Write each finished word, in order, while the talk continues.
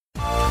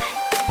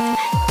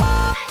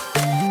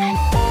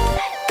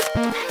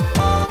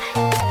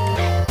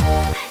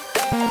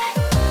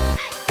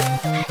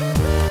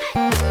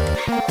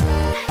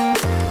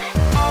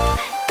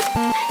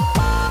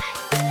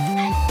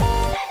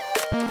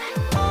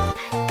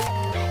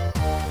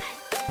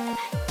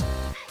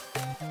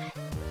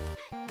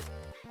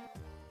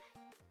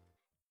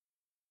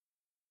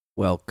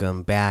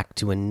Welcome back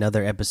to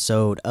another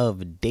episode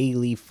of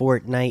Daily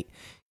Fortnite,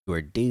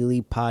 your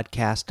daily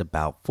podcast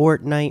about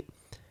Fortnite.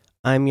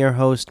 I'm your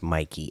host,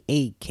 Mikey,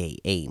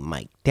 aka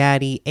Mike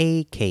Daddy,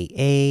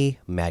 aka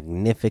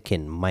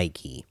Magnificent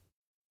Mikey.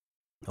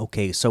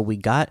 Okay, so we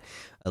got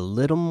a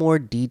little more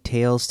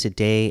details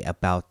today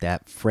about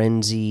that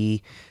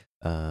frenzy,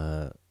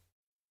 winter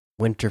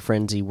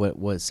frenzy. What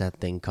was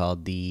that thing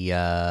called?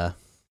 The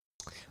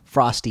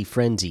Frosty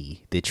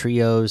Frenzy, the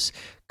trios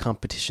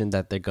competition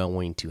that they're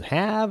going to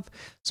have.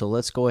 So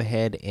let's go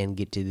ahead and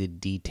get to the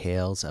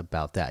details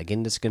about that.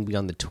 Again, this is going to be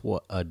on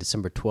the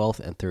December 12th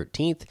and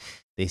 13th.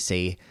 They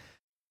say,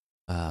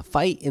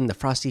 fight in the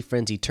Frosty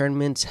Frenzy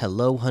tournaments.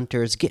 Hello,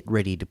 hunters. Get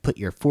ready to put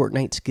your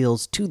Fortnite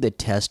skills to the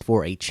test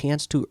for a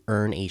chance to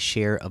earn a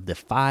share of the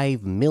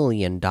 $5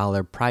 million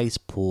prize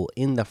pool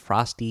in the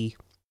Frosty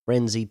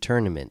Frenzy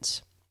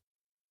tournaments.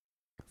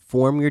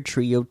 Form your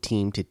trio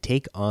team to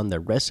take on the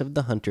rest of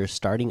the hunters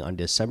starting on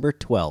December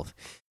 12th.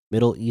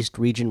 Middle East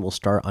region will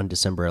start on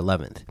December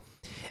 11th.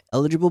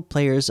 Eligible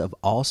players of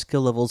all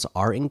skill levels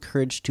are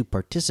encouraged to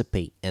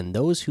participate, and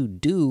those who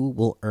do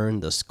will earn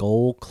the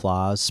Skull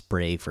Claws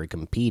spray for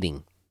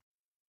competing.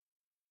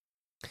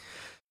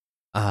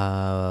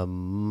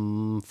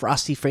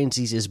 Frosty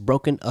Frenzies is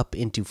broken up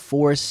into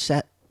four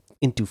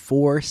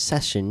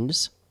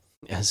sessions,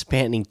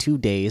 spanning 2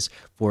 days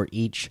for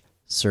each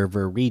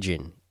server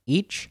region.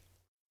 Each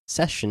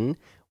session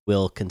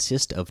will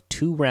consist of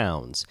 2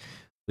 rounds,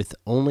 with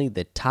only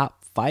the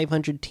top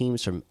 500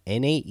 teams from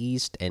NA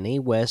East, NA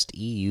West,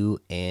 EU,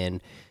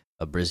 and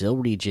Brazil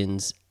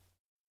regions,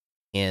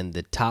 and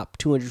the top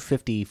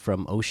 250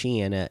 from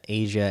Oceania,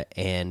 Asia,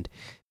 and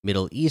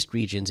Middle East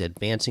regions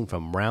advancing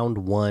from round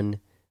 1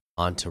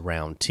 onto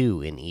round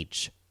 2 in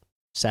each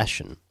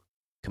session.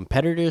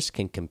 Competitors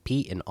can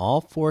compete in all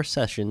 4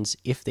 sessions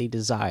if they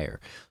desire,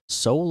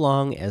 so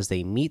long as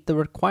they meet the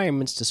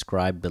requirements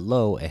described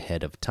below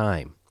ahead of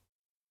time.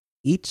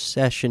 Each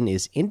session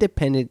is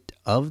independent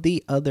of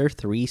the other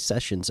 3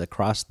 sessions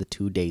across the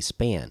 2-day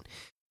span.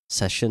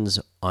 Sessions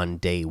on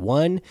day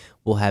 1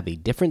 will have a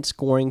different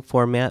scoring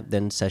format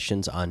than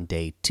sessions on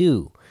day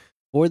 2.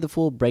 For the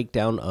full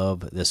breakdown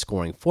of the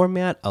scoring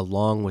format,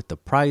 along with the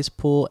prize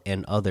pool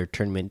and other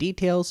tournament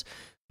details,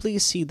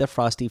 please see the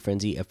Frosty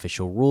Frenzy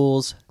official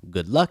rules.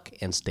 Good luck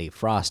and stay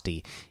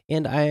frosty.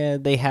 And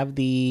they have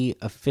the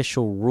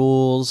official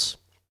rules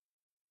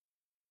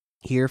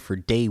here for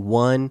day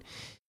 1.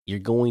 You're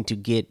going to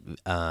get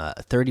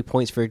 30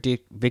 points for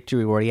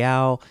Victory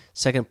Royale.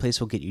 Second place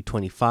will get you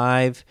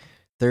 25.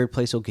 Third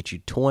place will get you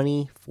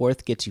 20.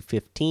 Fourth gets you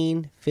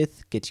 15.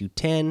 Fifth gets you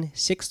 10.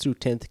 Sixth through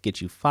 10th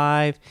gets you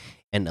 5.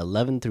 And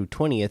 11th through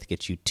 20th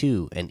gets you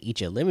 2. And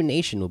each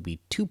elimination will be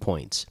 2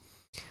 points.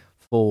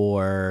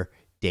 For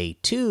day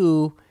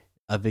 2,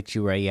 a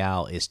Victory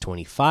Royale is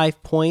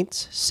 25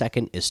 points.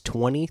 Second is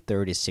 20.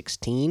 Third is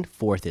 16.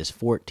 Fourth is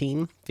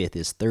 14. Fifth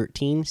is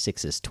 13.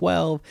 Sixth is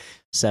 12.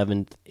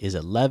 Seventh is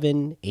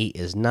 11. 8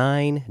 is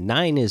 9.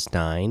 9 is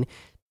 9.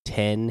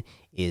 10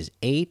 is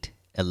 8.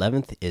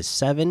 11th is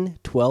 7.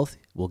 12th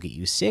will get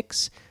you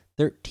 6.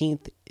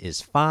 13th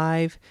is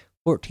 5.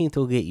 14th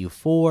will get you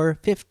 4.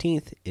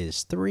 15th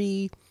is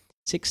 3.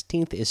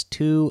 16th is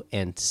 2,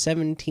 and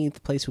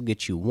 17th place will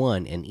get you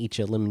 1, and each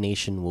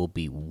elimination will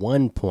be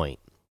 1 point.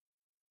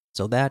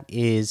 So that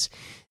is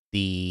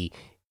the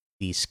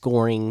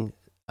scoring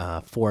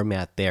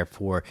format there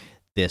for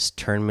this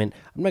tournament.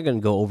 I'm not going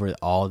to go over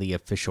all the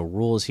official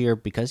rules here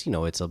because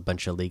it's a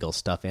bunch of legal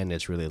stuff and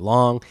it's really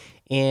long,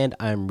 and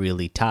I'm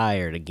really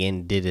tired.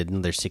 Again, did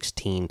another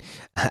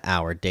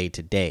 16-hour day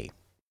today.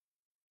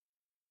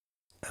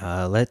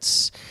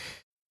 Let's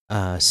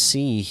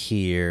see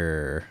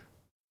here.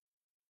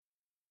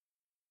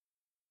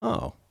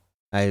 Oh,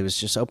 I was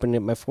just opening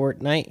up my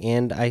Fortnite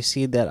and I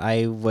see that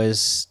I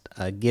was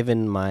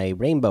given my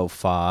rainbow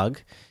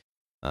fog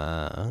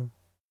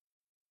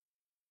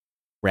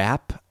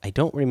wrap. I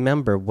don't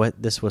remember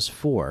what this was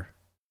for.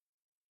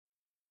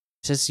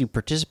 It says you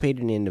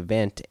participated in an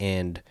event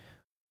and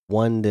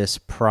won this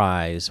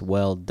prize.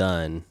 Well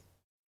done.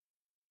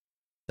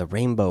 The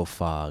rainbow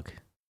fog.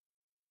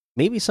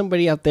 Maybe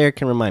somebody out there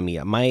can remind me.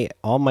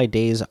 All my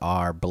days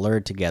are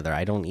blurred together.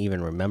 I don't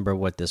even remember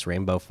what this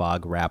rainbow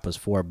fog wrap was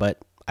for,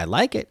 but I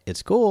like it.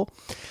 It's cool.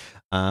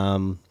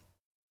 But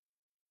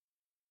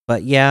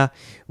yeah,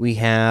 we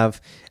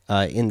have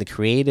in the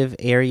creative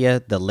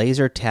area, the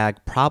laser tag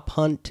prop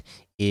hunt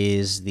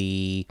is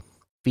the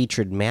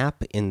featured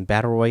map in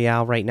Battle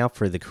Royale right now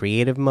for the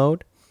creative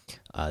mode.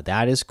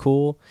 That is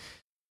cool.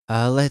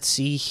 Let's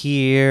see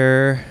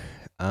here.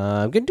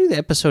 I'm going to do the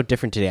episode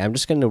different today. I'm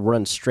just going to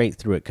run straight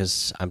through it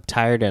because I'm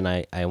tired and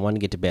I want to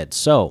get to bed.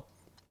 So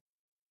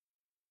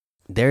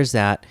there's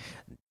that.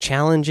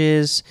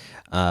 Challenges.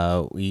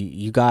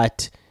 You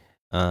got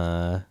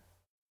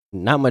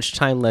not much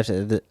time left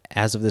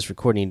as of this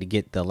recording to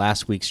get the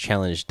last week's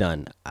challenge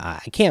done.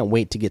 I can't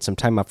wait to get some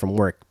time off from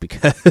work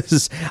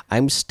because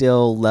I'm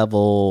still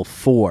level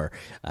 4.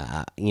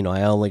 I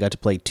only got to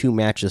play 2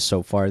 matches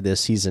so far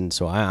this season,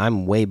 so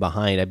I'm way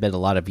behind. I bet a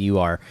lot of you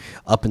are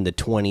up in the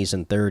 20s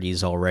and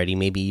 30s already,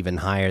 maybe even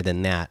higher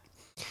than that.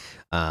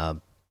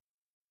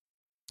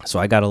 So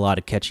I got a lot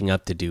of catching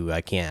up to do.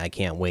 I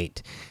can't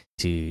wait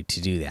to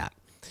do that.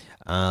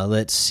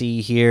 Let's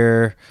see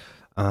here.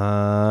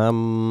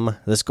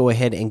 Let's go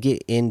ahead and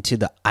get into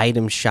the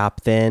item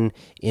shop then.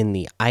 In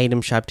the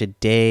item shop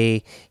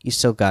today, you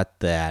still got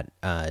that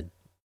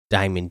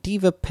Diamond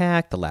Diva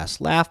pack, the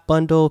Last Laugh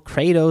bundle,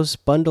 Kratos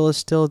bundle is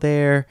still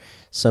there.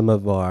 Some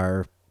of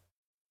our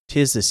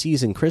Tis the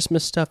Season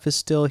Christmas stuff is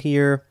still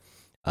here.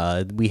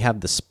 We have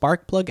the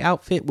Spark Plug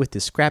outfit with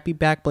the Scrappy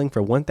back bling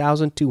for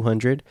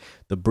 1,200,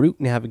 the Brute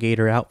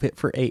Navigator outfit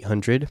for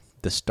 800,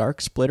 the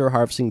Stark Splitter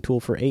harvesting tool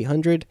for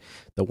 800,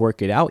 the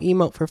Work It Out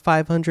emote for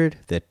 500,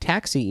 the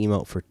Taxi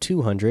emote for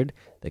 200,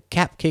 the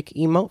Cap Kick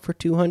emote for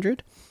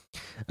 200.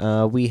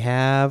 We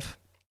have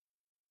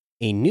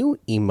a new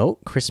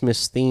emote,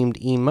 Christmas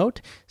themed emote,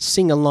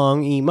 Sing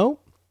Along emote.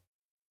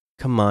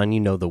 Come on,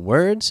 you know the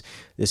words.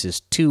 This is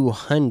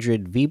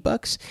 200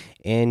 V-Bucks,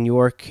 and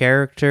your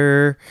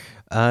character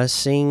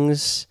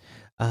sings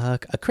a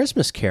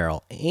Christmas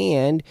carol.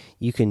 And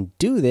you can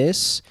do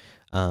this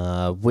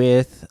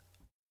with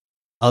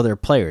other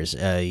players.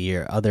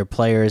 Your other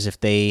players, if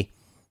they,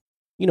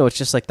 it's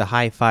just like the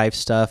high five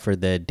stuff or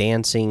the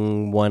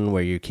dancing one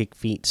where you kick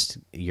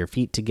your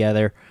feet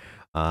together.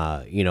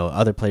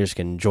 Other players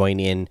can join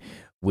in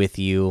with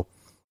you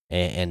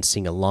and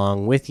sing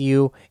along with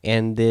you,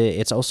 and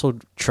it's also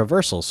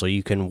traversal, so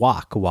you can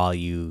walk while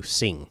you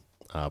sing.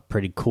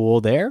 Pretty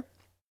cool there.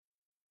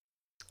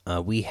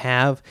 We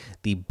have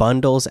the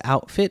bundles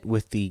outfit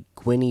with the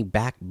Gwynny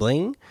back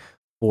bling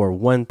for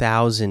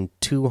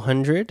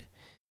 1,200.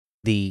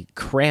 The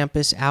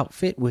Krampus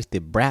outfit with the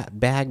Brat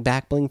bag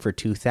back bling for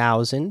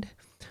 2,000.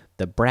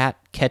 The Brat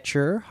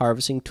catcher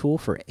harvesting tool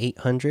for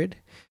 800.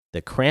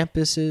 The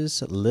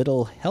Krampus's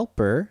little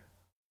helper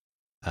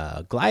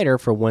glider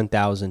for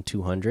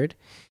 1,200,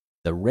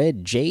 the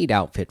Red Jade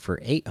outfit for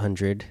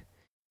 800,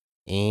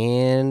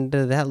 and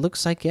that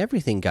looks like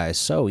everything, guys.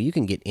 So you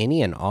can get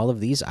any and all of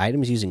these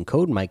items using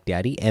code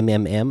MikeDaddy,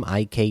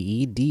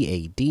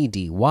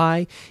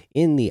 MMMIKEDADDY,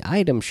 in the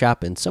item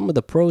shop, and some of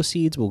the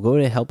proceeds will go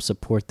to help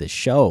support the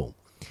show.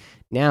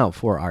 Now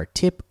for our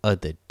tip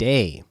of the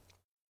day.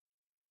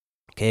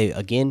 Okay,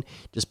 again,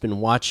 just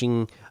been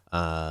watching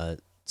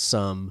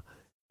some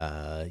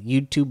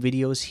YouTube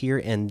videos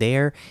here and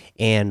there,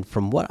 and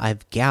from what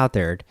I've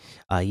gathered,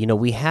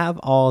 we have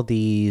all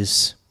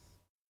these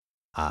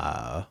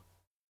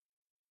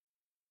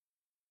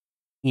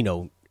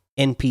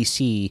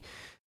NPC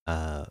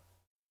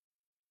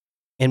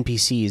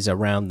NPCs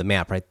around the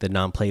map, right? The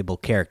non-playable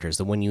characters,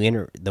 the ones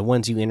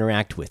you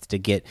interact with to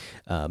get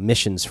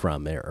missions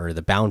from or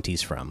the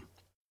bounties from.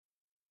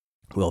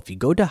 Well, if you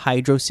go to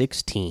Hydro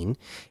 16,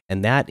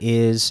 and that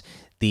is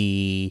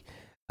the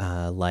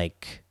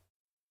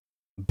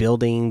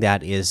building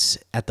that is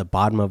at the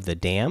bottom of the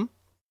dam,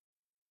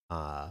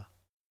 and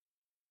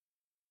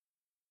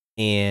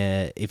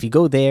if you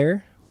go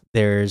there,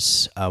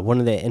 there's one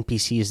of the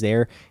NPCs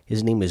there.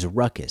 His name is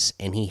Ruckus,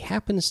 and he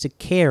happens to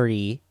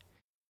carry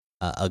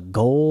a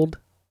gold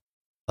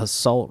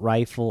assault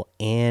rifle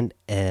and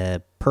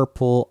a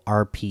purple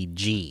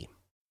RPG.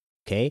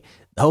 Okay,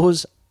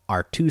 those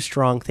are 2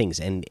 strong things,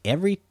 and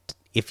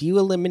if you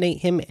eliminate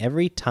him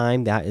every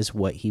time, that is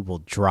what he will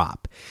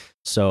drop.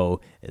 So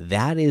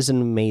that is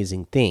an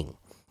amazing thing.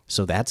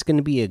 So that's going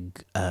to be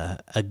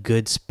a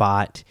good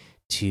spot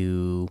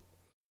to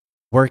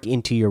work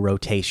into your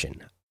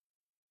rotation.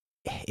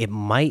 It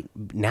might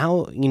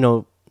now,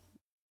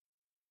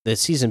 the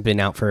season's been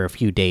out for a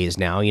few days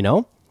now,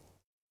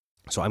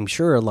 so I'm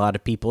sure a lot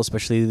of people,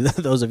 especially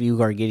those of you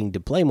who are getting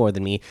to play more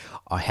than me,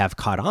 have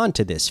caught on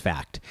to this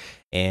fact,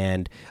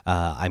 and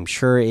I'm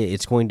sure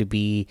it's going to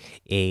be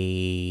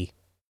a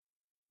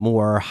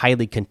more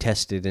highly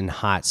contested and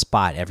hot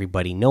spot,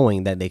 everybody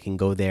knowing that they can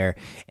go there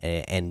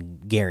and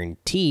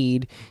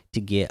guaranteed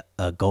to get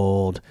a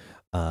gold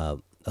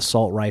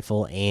assault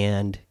rifle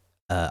and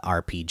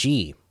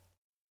RPG.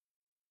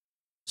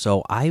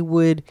 So I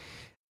would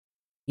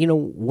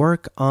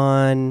work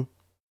on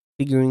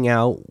figuring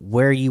out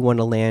where you want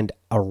to land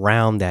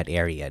around that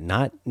area,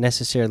 not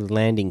necessarily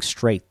landing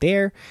straight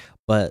there,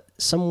 but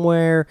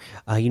somewhere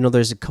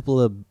there's a couple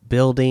of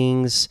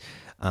buildings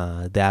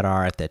that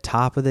are at the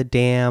top of the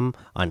dam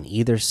on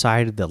either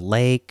side of the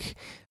lake.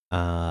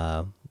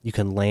 You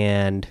can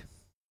land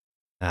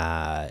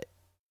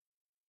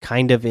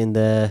kind of in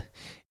the,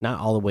 not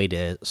all the way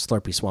to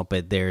Slurpy Swamp,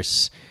 but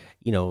there's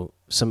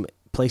some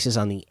places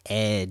on the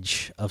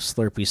edge of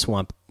Slurpy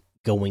Swamp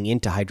going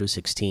into Hydro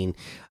 16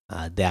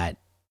 that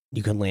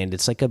you can land.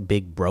 It's like a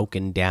big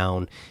broken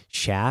down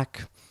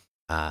shack.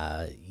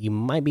 You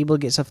might be able to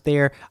get stuff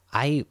there.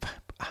 I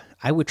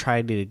I would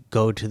try to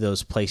go to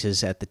those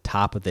places at the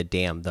top of the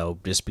dam, though,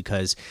 just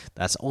because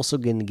that's also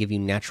going to give you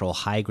natural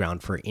high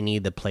ground for any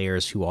of the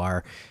players who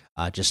are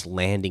just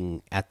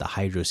landing at the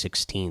Hydro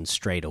 16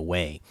 straight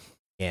away.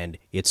 And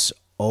it's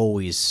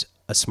always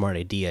a smart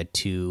idea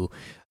to,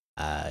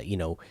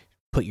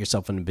 put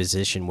yourself in a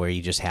position where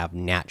you just have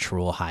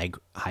natural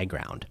high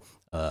ground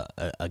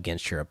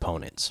against your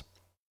opponents.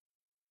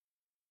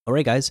 All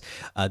right, guys,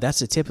 that's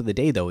the tip of the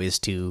day, though, is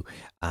to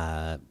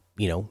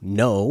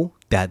know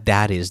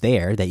that is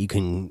there, that you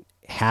can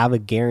have a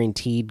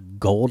guaranteed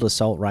gold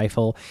assault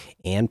rifle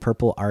and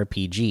purple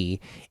RPG,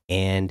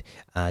 and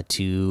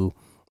to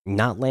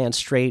not land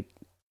straight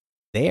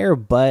there,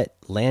 but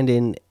land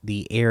in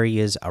the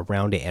areas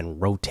around it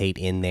and rotate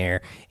in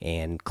there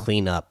and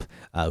clean up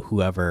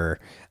whoever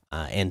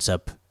ends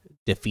up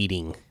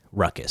defeating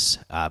Ruckus,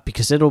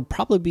 because it'll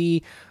probably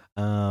be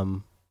a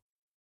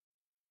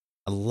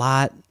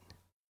lot.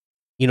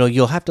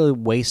 You'll have to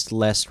waste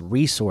less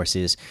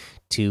resources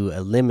to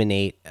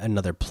eliminate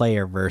another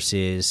player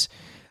versus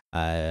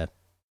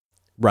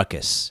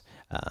Ruckus,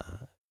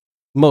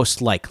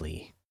 most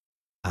likely.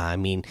 I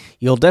mean,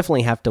 you'll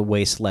definitely have to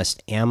waste less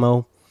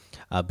ammo,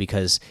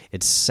 because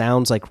it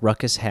sounds like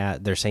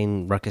they're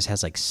saying Ruckus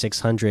has like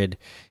 600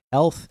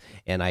 health,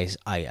 and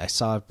I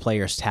saw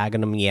players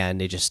tagging him. Yeah,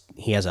 and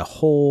he has a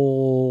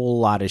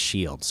whole lot of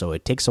shield, so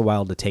it takes a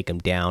while to take him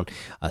down.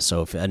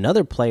 So if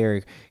another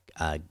player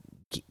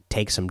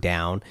takes him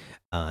down,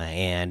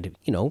 and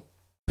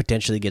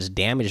potentially gets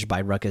damaged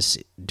by Ruckus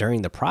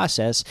during the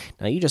process,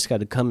 now you just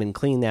got to come and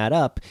clean that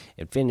up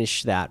and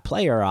finish that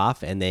player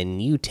off, and then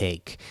you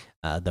take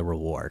the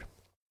reward.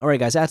 All right,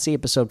 guys, that's the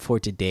episode for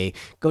today.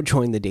 Go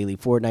join the daily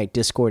Fortnite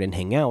Discord and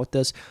hang out with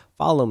us.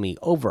 Follow me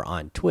over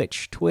on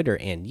Twitch, Twitter,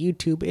 and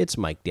YouTube. It's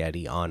Mike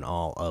Daddy on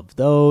all of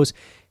those.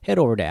 Head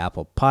over to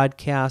Apple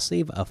Podcasts,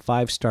 leave a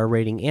 5-star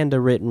rating and a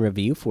written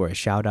review for a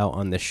shout out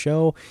on the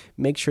show.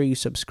 Make sure you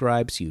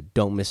subscribe so you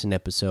don't miss an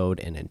episode.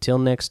 And until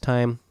next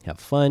time, have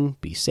fun,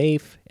 be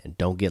safe, and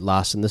don't get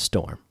lost in the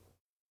storm.